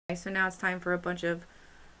So now it's time for a bunch of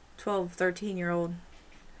 12, 13-year-old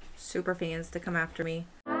super fans to come after me.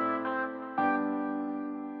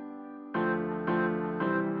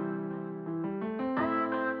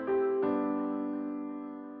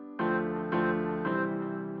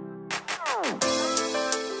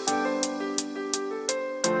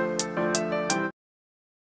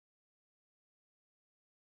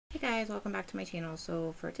 Hey guys, welcome back to my channel.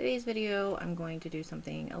 So for today's video, I'm going to do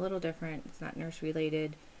something a little different. It's not nurse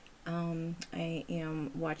related. I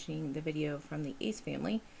am watching the video from the Ace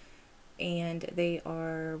family, and they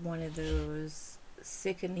are one of those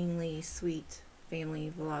sickeningly sweet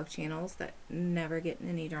family vlog channels that never get in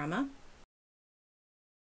any drama.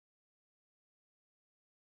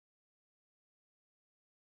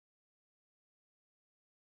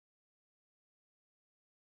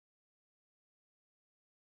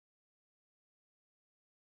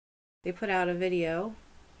 They put out a video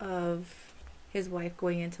of his wife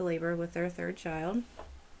going into labor with their third child.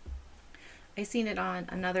 I seen it on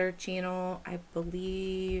another channel. I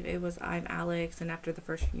believe it was I'm Alex, and after the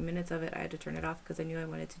first few minutes of it, I had to turn it off because I knew I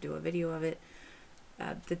wanted to do a video of it.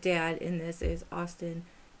 The dad in this is Austin,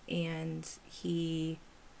 and he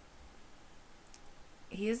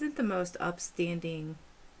isn't the most upstanding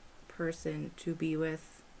person to be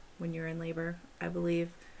with when you're in labor, I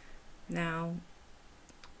believe. Now,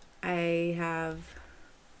 I have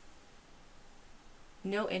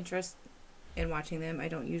no interest in watching them. I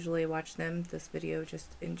don't usually watch them. This video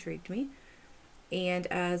just intrigued me. And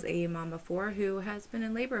as a mom of 4 who has been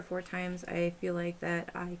in labor 4 times, I feel like that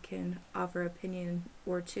I can offer opinion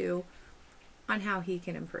or two on how he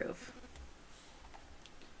can improve.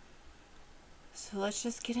 So let's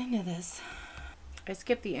just get into this. I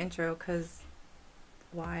skipped the intro because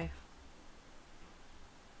why?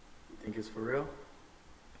 You think it's for real?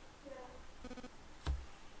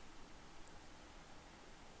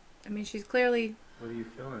 I mean, she's clearly What are you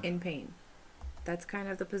feeling? in pain. That's kind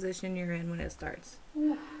of the position you're in when it starts.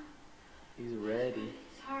 He's ready.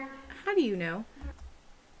 It's hard. How do you know?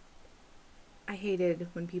 I hated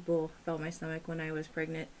when people felt my stomach when I was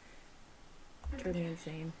pregnant. It drove me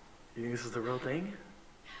insane. You think this is the real thing?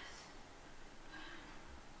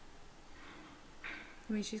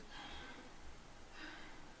 I mean, she's...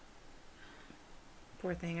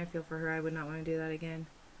 Poor thing, I feel for her. I would not want to do that again.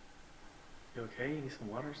 You okay? You need some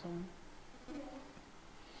water or something?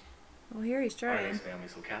 Well, here he's trying. Alright, family.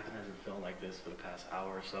 So Catherine hasn't felt like this for the past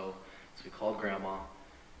hour or so. So we called Grandma.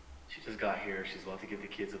 She just got here. She's about to give the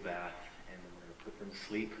kids a bath, and then we're gonna put them to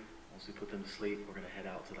sleep. Once we put them to sleep, we're gonna head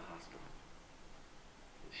out to the hospital.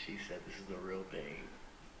 She said this is the real thing.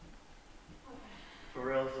 For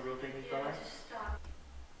real, this is the real thing you felt like? Just stop.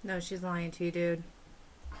 No, she's lying to you, dude.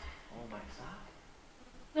 Oh my God.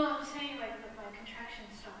 No, I'm saying like my contraction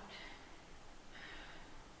stopped.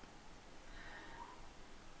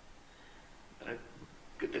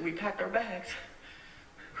 Good thing we packed our bags.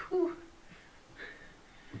 Whew.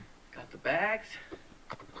 Got the bags.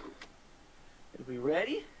 Are we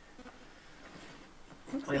ready?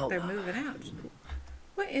 Looks like they're moving out.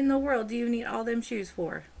 What in the world do you need all them shoes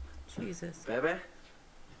for? Jesus. Bebe?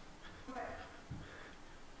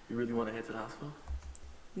 You really want to head to the hospital?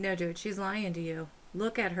 No, dude, she's lying to you.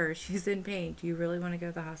 Look at her. She's in pain. Do you really want to go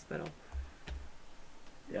to the hospital?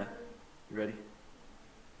 Yeah? You ready?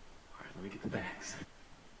 Alright, let me get the bags.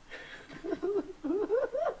 I'm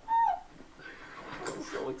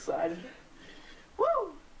so excited. Woo!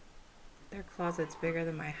 Their closet's bigger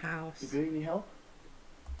than my house. You good? Need help?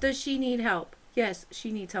 Does she need help? Yes,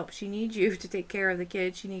 she needs help. She needs you to take care of the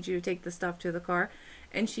kids. She needs you to take the stuff to the car.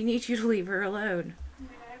 And she needs you to leave her alone.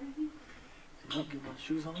 You get my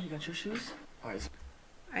shoes on? You got your shoes? Alright.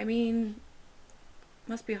 I mean,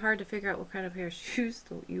 must be hard to figure out what kind of pair of shoes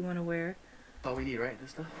you want to wear. All we need, right?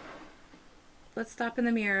 This stuff? Let's stop in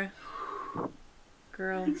the mirror.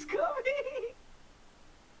 Girl. He's coming!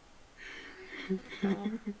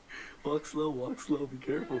 Walk slow, be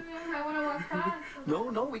careful. I want to walk fast.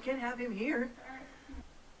 No, we can't have him here.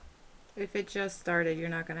 If it just started, you're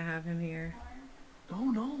not going to have him here.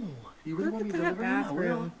 No. You really Look want me at to that deliver him? I will.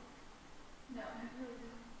 bathroom. No,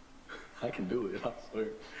 I can do it, I swear.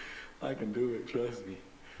 I can do it, trust me.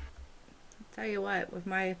 Tell you what, with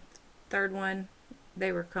my third one,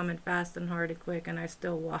 they were coming fast and hard and quick, and I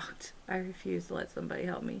still walked. I refused to let somebody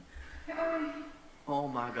help me. Oh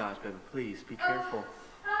my gosh, baby, please, be careful.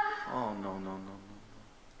 Oh, no.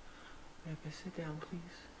 Baby, sit down, please.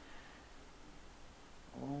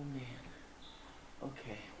 Oh, man.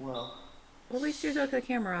 Okay, well. Well, at least you took the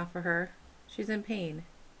camera off of her. She's in pain.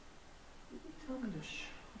 Tell me to shh.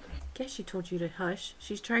 Guess she told you to hush.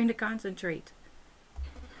 She's trying to concentrate.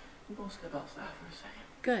 We're gonna step outside for a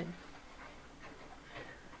second. Good.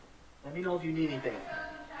 Let me know if you need anything.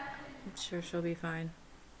 I'm sure she'll be fine.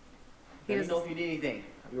 Let me know if you need anything.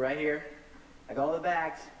 I'll be right here. I got all the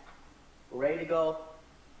bags. We're ready to go.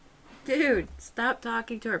 Dude, stop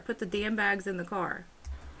talking to her. Put the damn bags in the car.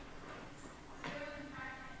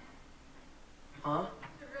 Huh?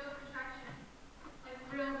 It's a real contraction.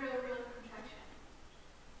 Like real contraction.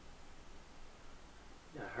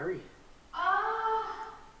 You gotta hurry.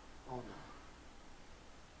 Oh! Oh no.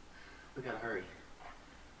 We gotta hurry.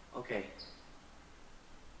 Okay.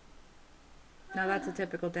 Now that's a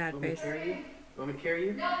typical You dad want me to face. carry you? You want me to carry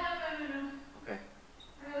you? No. Okay.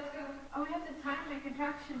 Alright, let's go. Oh, we have to time my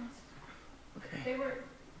contractions. Okay. They were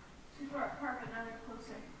too far apart, but now they're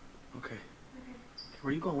closer. Okay. Okay.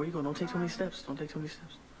 Where you going? Where you going? Don't take too many steps. Don't take too many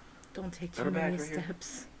steps. Don't take Got too her many bags right here.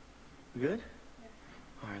 steps. You good?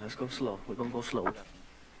 All right, let's go slow. We're gonna go slow. Got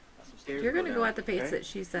some stairs You're to gonna go down, at the pace okay? that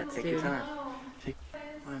she sets, Take your dude. time.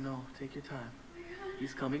 I know. Take your time.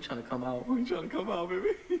 He's coming. He's trying to come out. He's trying to come out, baby.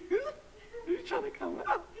 He's trying to come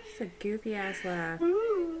out. It's a goofy ass laugh.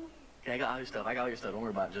 Okay, I got all your stuff. Don't worry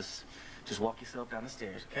about it. Just walk yourself down the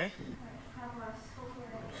stairs, okay?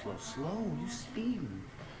 Slow. You speeding.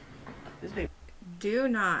 This baby. Do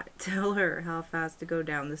not tell her how fast to go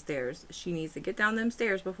down the stairs. She needs to get down them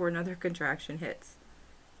stairs before another contraction hits.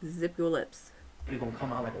 Zip your lips. You're gonna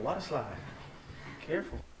come out like a water slide.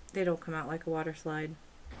 Careful. They don't come out like a water slide.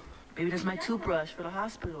 Baby, that's my toothbrush for the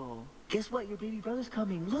hospital. Guess what? Your baby brother's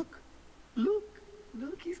coming. Look,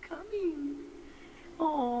 he's coming.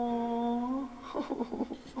 Oh,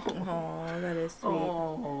 Oh, that is sweet.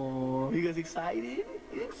 oh, you guys excited?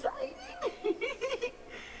 You excited?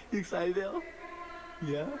 You excited, El?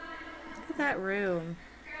 Yeah. Look at that room.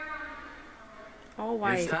 All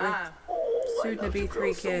white It's time. with soon I to love be you 3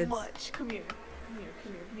 girls so kids. much. Come here.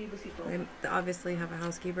 Give me a besito. They obviously have a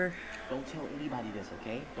housekeeper. Don't tell anybody this,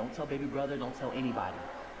 okay? Don't tell baby brother. Don't tell anybody.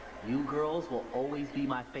 You girls will always be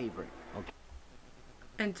my favorite, okay?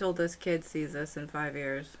 Until this kid sees us in 5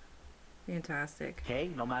 years. Fantastic. Okay?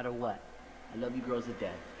 No matter what. I love you girls to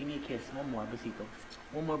death. Give me a kiss. One more besito.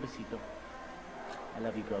 One more besito. I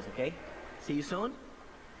love you girls, okay? See you soon?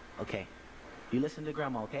 Okay. You listen to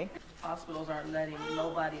grandma, okay? Hospitals aren't letting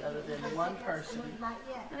nobody other than one person.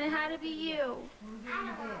 And it had to be you.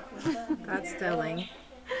 That's telling.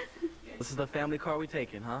 This is the family car we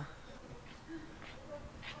taking, huh?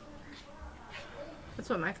 That's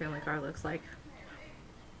what my family car looks like.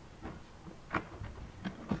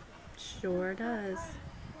 Sure does.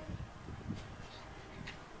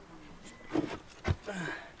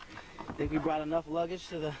 Think we brought enough luggage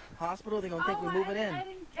to the hospital? They're gonna think we're moving in.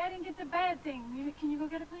 I didn't get the bed thing. Can you go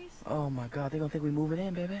get it, please? Oh my God, they're gonna think we're moving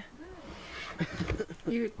in, baby.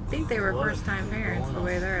 You'd think they were first-time parents the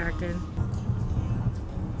way they're acting.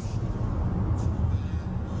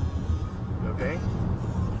 You okay?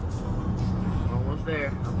 Almost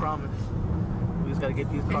there, I promise. We just gotta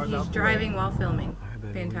get these And cars he's out the driving way. while filming. All right,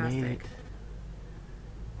 baby, we made Fantastic.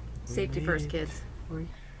 it. Safety We first, made it. kids.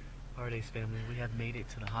 Pardays family, we have made it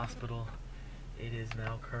to the hospital. It is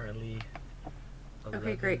now currently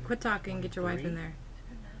Okay, great. Quit talking. Get your wife in there.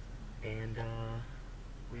 And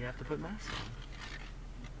we have to put masks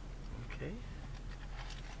on. Okay.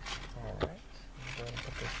 All right. I'm going to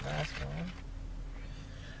put this mask on.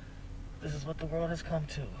 This is what the world has come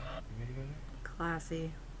to. You ready, baby?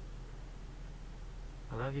 Classy.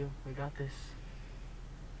 I love you. We got this.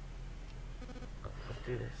 Let's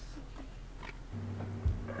do this.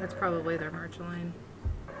 That's probably their merch line.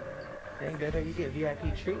 Dang, baby, you get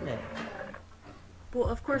VIP treatment. Well,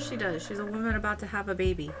 of course she does. She's a woman about to have a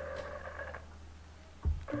baby.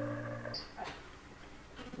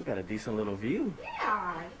 We got a decent little view.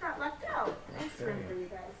 Yeah, you got left out. Nice room for you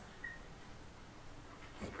guys.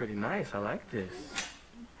 It's pretty nice. I like this.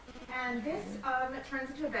 And this turns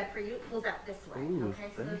into a bed for you. It pulls out this way. Ooh, Okay,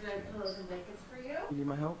 so those thank are pillows and blankets for you. You need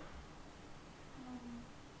my help?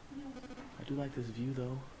 I do like this view,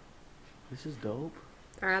 though. This is dope.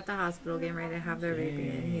 They're at the hospital getting ready to have their baby,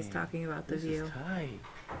 and he's Dang. talking about the This view. is tight.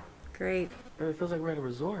 Great. It feels like we're at a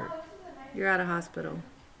resort. You're at a hospital.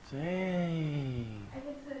 Dang. I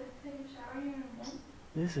get to take a shower here in a minute.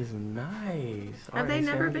 This is nice. Have they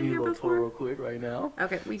never been here Tour before? real quick right now.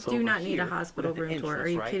 Okay, we So do over not need a here, hospital we're at the room tour. Are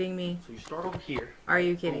entrance, you right? kidding me? So you start over here. Are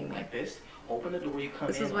you Boom, kidding me? Like this. Open the door. You come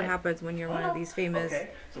This in is what like, happens when you're one of these famous Okay,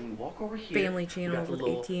 so we walk over here. family We got channels the with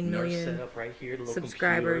little 18 nurse million set up right here, the little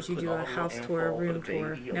subscribers. You computer, do a putting all the house little tour, info for room the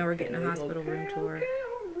tour. baby. Now we're getting a Okay, hospital room tour. Okay,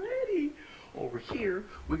 I'm ready. Over here,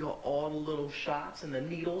 we got all the little shots and the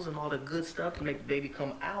needles and all the good stuff to make the baby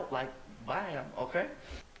come out like bam, okay?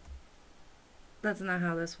 That's not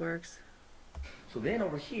how this works. So then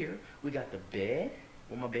over here, we got the bed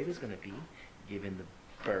where my baby's gonna be, giving the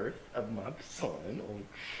birth of my son.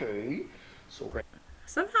 Okay. So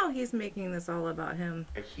Somehow he's making this all about him.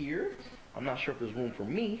 right here, I'm not sure if there's room for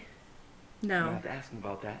me. I'm gonna No. have to ask him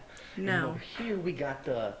about that. And then No. over here we got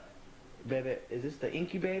the, baby, is this the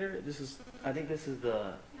incubator? I think this is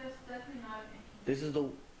the, That's definitely not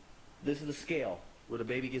an this is the scale where the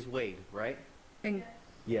baby gets weighed, right? And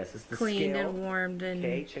Yes, it's the cleaned scale. and warmed and...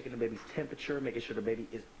 Okay, checking the baby's temperature, making sure the baby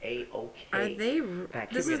is A-okay. Are they... Back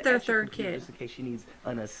here, This we is got their an extra third computer kid. Just in case she needs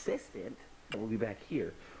an assistant, we'll be back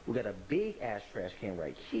here. We got a big ass trash can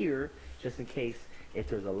right here, just in case if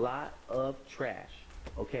there's a lot of trash.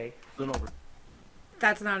 Okay? So then over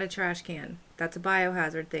That's not a trash can. That's a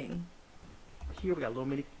biohazard thing. here we got a little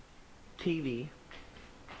mini TV.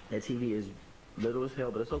 That TV is little as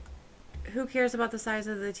hell, but it's okay. Who cares about the size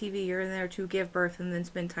of the TV? You're in there to give birth and then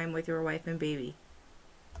spend time with your wife and baby.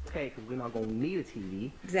 Okay, because we're not going to need a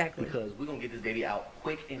TV. Exactly. Because we're going to get this baby out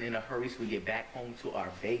quick and in a hurry so we get back home to our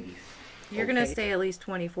babies. You're going to Okay? stay at least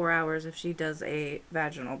 24 hours if she does a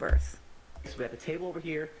vaginal birth. So we got the table over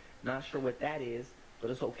here. Not sure what that is,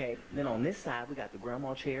 but it's okay. Then on this side, we got the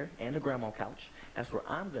grandma chair and the grandma couch. That's where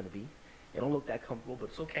I'm going to be. It don't look that comfortable, but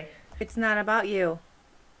it's okay. It's not about you.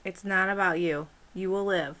 It's not about you. You will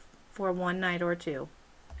live for one night or two.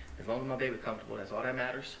 As long as my baby's comfortable, that's all that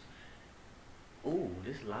matters. Ooh,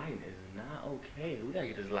 this lighting is not okay. We got to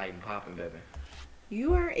get this lighting popping, baby.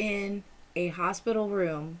 You are in a hospital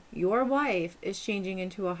room. Your wife is changing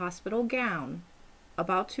into a hospital gown,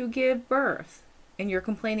 about to give birth, and you're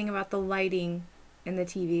complaining about the lighting and the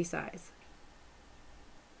TV size.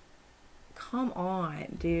 Come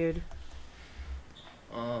on, dude.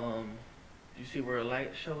 You see where a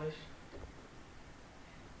light show is?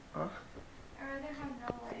 Huh? I'd rather have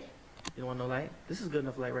no light. You don't want no light? This is good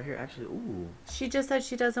enough light right here, actually. Ooh. She just said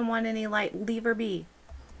she doesn't want any light. Leave her be.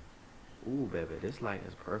 Ooh, baby, this light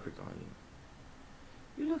is perfect on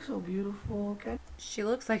you. You look so beautiful. Can She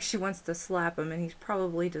looks like she wants to slap him, and he's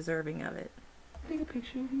probably deserving of it. I take a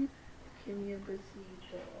picture of you? Give me a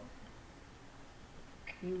procedure.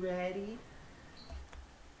 You ready?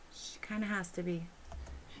 She kind of has to be.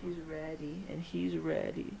 She's ready, and he's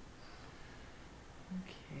ready.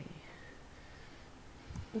 Okay.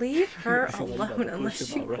 Leave her So I'm about alone to unless push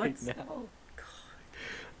she him out wants. right now.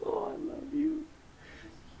 Oh, I love you.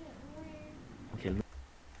 Okay.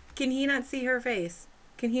 Can he not see her face?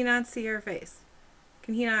 Can he not see her face?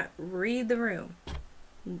 Can he not read the room?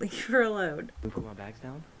 Leave her alone. Let me put my bags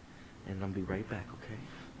down, and I'll be right back, okay?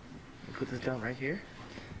 I'll put this down right here,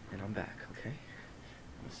 and I'm back, okay?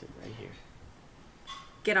 I'm gonna sit right here.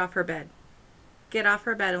 Get off her bed. Get off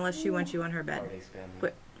her bed unless she wants you on her bed. Holidays family.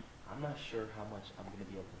 But I'm not sure how much I'm gonna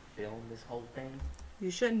be able to film this whole thing.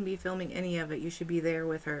 you shouldn't be filming any of it. You should be there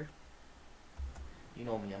with her. You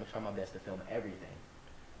know me, I'm gonna try my best to film everything.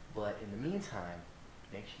 But in the meantime,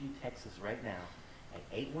 make sure you text us right now at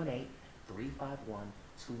 818-351-2132.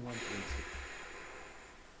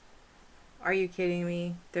 Are you kidding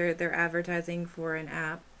me? They're advertising for an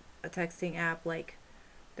app, a texting app like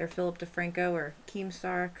they're Philip DeFranco or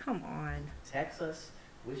Keemstar. Come on. Text us,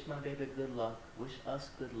 wish my baby good luck, wish us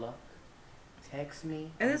good luck. Text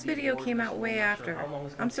me. And I'll this be video bored came this out one. way I'm not sure after. how long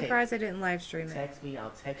it's gonna I'm take. surprised I didn't live stream it. Text me,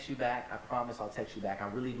 I'll text you back. I promise I'll text you back. I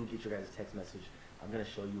really do get your guys' text message. I'm gonna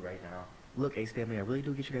show you right now. Look, Ace Family, I really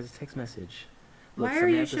do get your guys' text message. Look, Why are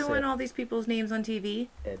you Samantha showing said, all these people's names on TV?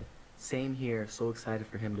 Same here, so excited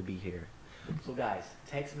for him to be here. So guys,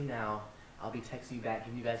 text me now. I'll be texting you back,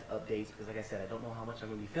 giving you guys updates, because like I said, I don't know how much I'm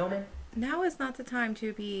gonna be filming. Now is not the time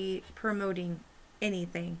to be promoting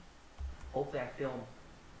anything. Hopefully I film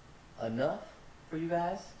enough for you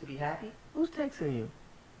guys to be happy. Who's texting you?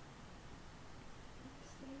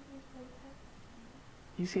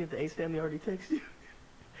 You see if the Ace Family already texted you?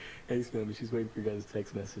 Ace Family, she's waiting for you guys'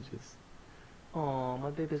 text messages. Oh, my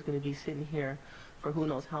baby's gonna be sitting here for who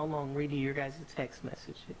knows how long reading your guys' text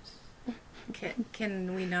messages.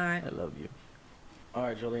 Can we not? I love you. All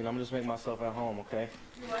right, Jolene, I'm gonna just make myself at home, okay?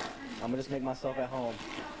 I'm gonna just make myself at home.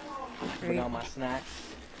 Bring out my snacks.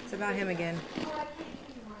 It's about him again.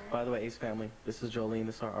 By the way, Ace Family, this is Jolene.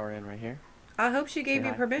 This is our RN right here. I hope she gave Say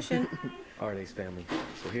you hi. permission. All right, Ace Family.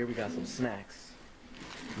 So here we got some snacks.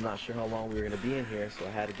 I'm not sure how long we were gonna be in here, so I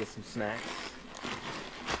had to get some snacks.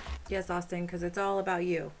 Yes, Austin, because it's all about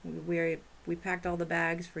you. We packed all the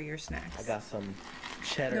bags for your snacks. I got some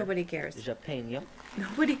cheddar. Nobody cares. Jalapeno.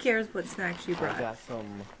 Nobody cares what snacks you I brought. got some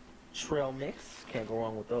trail mix. Can't go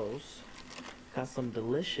wrong with those. Got some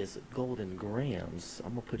delicious golden grams.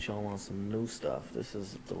 I'm gonna put y'all on some new stuff. This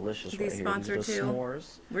is delicious These right here. sponsored These are too?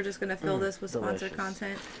 s'mores. We're just gonna fill this with sponsored delicious.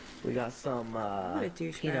 content. We got some What a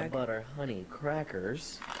douchebag. peanut butter honey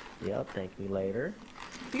crackers. Yep, thank me later.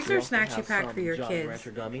 These We are also snacks you have pack some for your Jolly kids.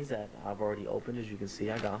 Rancher gummies that I've already opened. As you can see,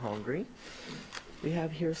 I got hungry. We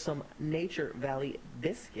have here some Nature Valley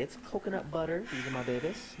biscuits, coconut butter. These are my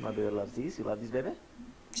babies. My baby loves these. You love these, baby?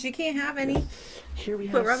 She can't have any. Here we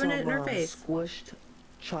Quit have rubbing some it in her face. squished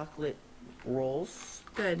chocolate rolls.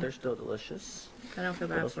 Good. They're still delicious. I don't feel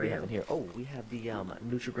What bad else for do we have you. in here? Oh, we have the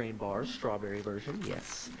Nutri-Grain bars, strawberry version.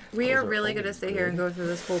 Yes. We Those are really going to always sit here and good. go through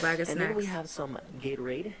this whole bag of And snacks. then we have some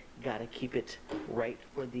Gatorade. Gotta keep it right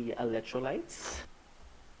for the electrolytes.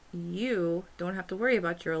 You don't have to worry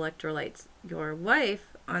about your electrolytes. Your wife,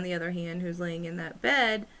 on the other hand, who's laying in that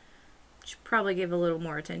bed, should probably give a little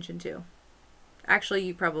more attention to. Actually,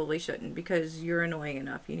 you probably shouldn't because you're annoying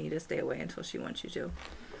enough. You need to stay away until she wants you to.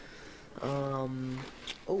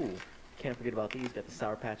 Oh, can't forget about these. Got the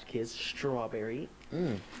Sour Patch Kids strawberry.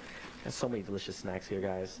 There's so many delicious snacks here,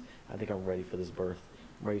 guys. I think I'm ready for this birth.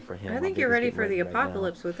 I'm ready for him. I My think you're baby's ready getting for the right now.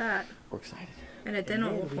 apocalypse with that. We're excited. And a And dental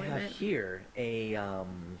then we have appointment. here a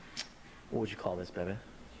what would you call this, baby?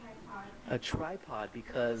 Tripod. A tripod,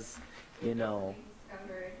 because you know. We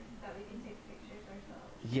discovered that we can take pictures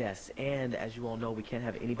ourselves. Yes, and as you all know, we can't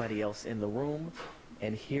have anybody else in the room.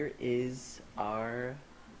 And here is our.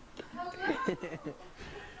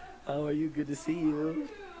 How are you? Good to see you.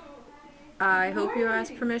 I hope you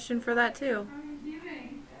asked permission for that too. How are you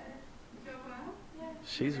doing? Good. Well? Yeah.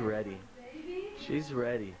 She's ready. Baby? She's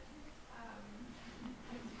ready.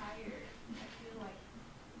 I'm tired. I feel like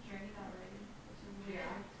journeyed already, which is weird,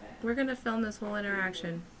 but We're going to film this whole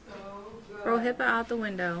interaction. so good. Throw HIPAA out the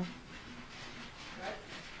window. Let's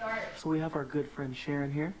start. So we have our good friend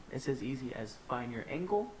Sharon here. It's as easy as find your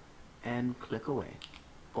angle and click away.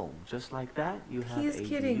 Boom. Just like that, you have He's a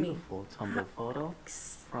kidding me. beautiful Tumblr photo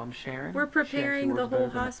from Sharon. We're preparing Sharon, she the works whole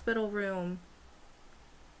better than- hospital room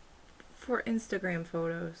for Instagram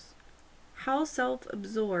photos. How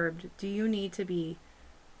self-absorbed do you need to be?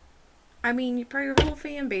 I mean, your whole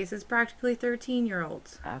fan base is practically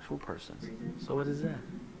 13-year-olds. Actual persons. So what is that?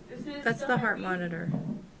 This is That's the heart monitor.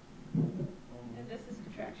 And this is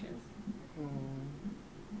contractions.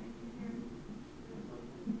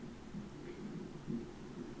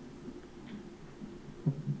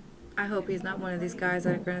 I hope he's not one of these guys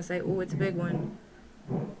that are going to say, "Oh, it's a big one."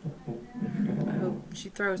 I hope she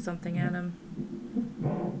throws something at him.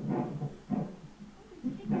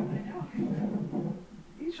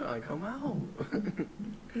 He's trying to come out.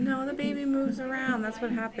 No, the baby moves around. That's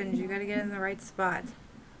what happens. You got to get in the right spot.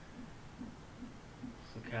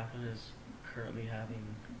 So Catherine is currently having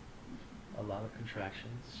a lot of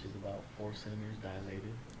contractions. She's about 4 centimeters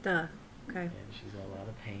dilated, Duh. Okay. and she's in a lot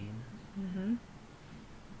of pain. Mm-hmm.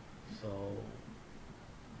 So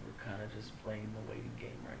we're kind of just playing the waiting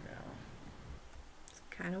game right now. It's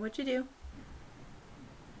kind of what you do.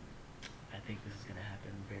 I think this is gonna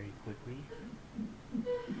happen very quickly.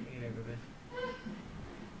 Hey there, baby.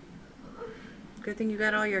 Good thing you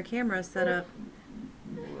got all your cameras set up.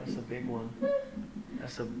 Ooh, that's a big one.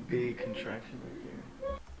 That's a big contraction right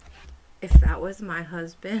there. If that was my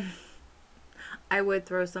husband, I would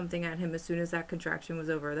throw something at him as soon as that contraction was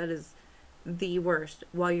over. That is the worst,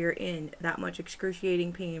 while you're in that much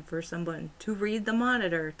excruciating pain, for someone to read the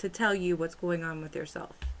monitor to tell you what's going on with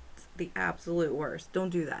yourself. It's the absolute worst. Don't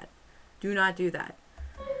do that. Do not do that.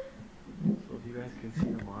 So if you guys can see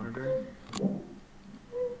the monitor,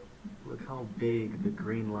 look how big the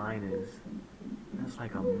green line is. That's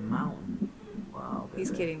like a mountain. Wow.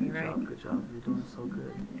 He's baby. kidding me, Good right? job, good job. You're doing so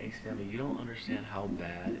good. Hey, Stanley, you don't understand how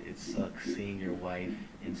bad it sucks seeing your wife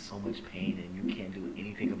in so much pain and you can't do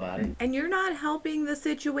anything about it. And you're not helping the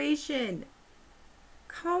situation.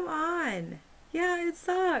 Come on. Yeah, it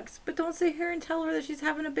sucks. But don't sit here and tell her that she's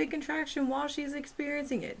having a big contraction while she's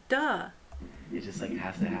experiencing it. Duh. It just like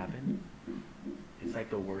has to happen. It's like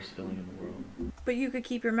the worst feeling in the world. But you could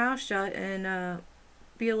keep your mouth shut and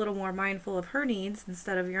be a little more mindful of her needs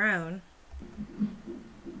instead of your own.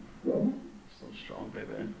 So strong, baby.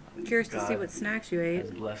 I'm curious to see God what snacks you ate.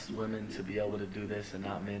 has blessed women to be able to do this and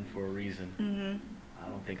not men for a reason. Mm-hmm. I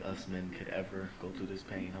don't think us men could ever go through this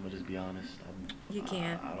pain. I'm gonna just be honest. You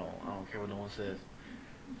can't. I don't care what no one says.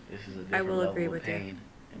 This is a I different will level agree of with you. pain,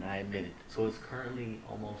 and I admit it. So it's currently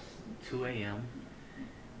almost 2 a.m.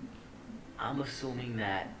 I'm assuming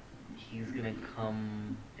that he's gonna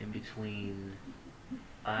come in between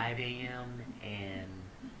 5 a.m. and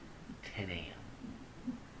 10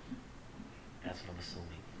 a.m. That's what I'm assuming.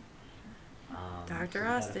 Dr. So we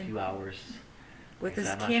got Austin. a few hours. With Like I his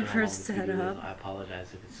said, I'm not sure how long cameras this set video is. up. I apologize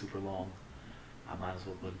if it's super long. I might as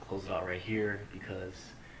well go ahead and close it out right here because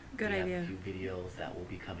Good we idea. have a few videos that will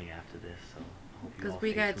be coming after this. So Hope you Because all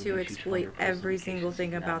we stay got tuned. to Make sure you turn on exploit your post every single notifications so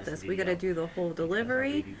thing you do not about miss a this. We got to video, do the whole because our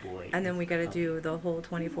delivery, baby boy and then is we got to coming. do the whole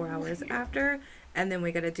 24 hours Here. after, and then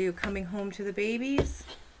we got to do coming home to the babies,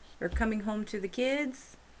 or coming home to the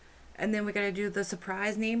kids, and then we got to do the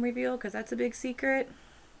surprise name reveal, because that's a big secret.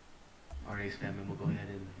 Alright, family, we'll go ahead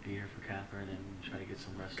and be here for Catherine and try to get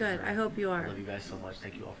some rest. Good, I hope you I are. love you guys so much.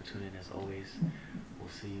 Thank you all for tuning in as always. We'll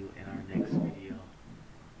see you in our next video.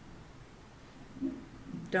 Love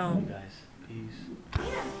Don't. you guys. Peace.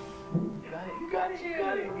 You got it, you got it, you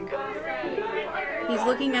got it, you got it, you got it. He's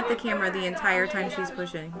looking at the camera the entire time she's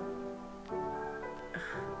pushing.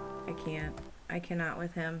 I can't. I cannot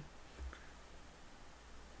with him.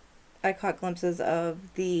 I caught glimpses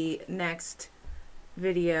of the next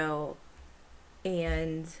video,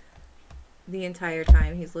 and the entire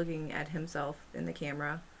time he's looking at himself in the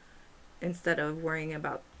camera instead of worrying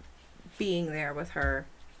about being there with her.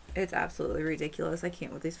 It's absolutely ridiculous. I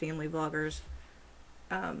can't with these family vloggers.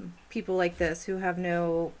 People like this who have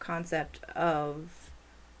no concept of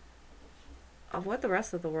what the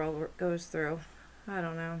rest of the world goes through. I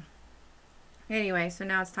don't know. Anyway, so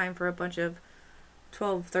now it's time for a bunch of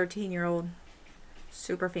 12, 13-year-old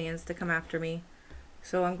super fans to come after me.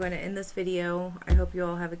 So I'm going to end this video. I hope you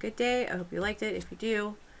all have a good day. I hope you liked it. If you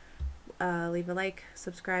do, leave a like,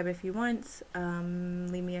 subscribe if you want.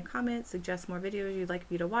 Leave me a comment, suggest more videos you'd like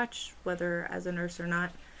me to watch, whether as a nurse or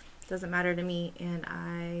not. Doesn't matter to me, and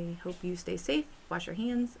I hope you stay safe, wash your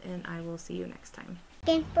hands, and I will see you next time.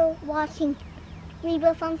 Thanks for watching. Leave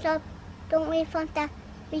a thumbs up. Don't leave a thumbs down.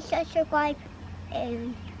 Be sure to subscribe.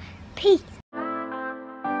 And peace.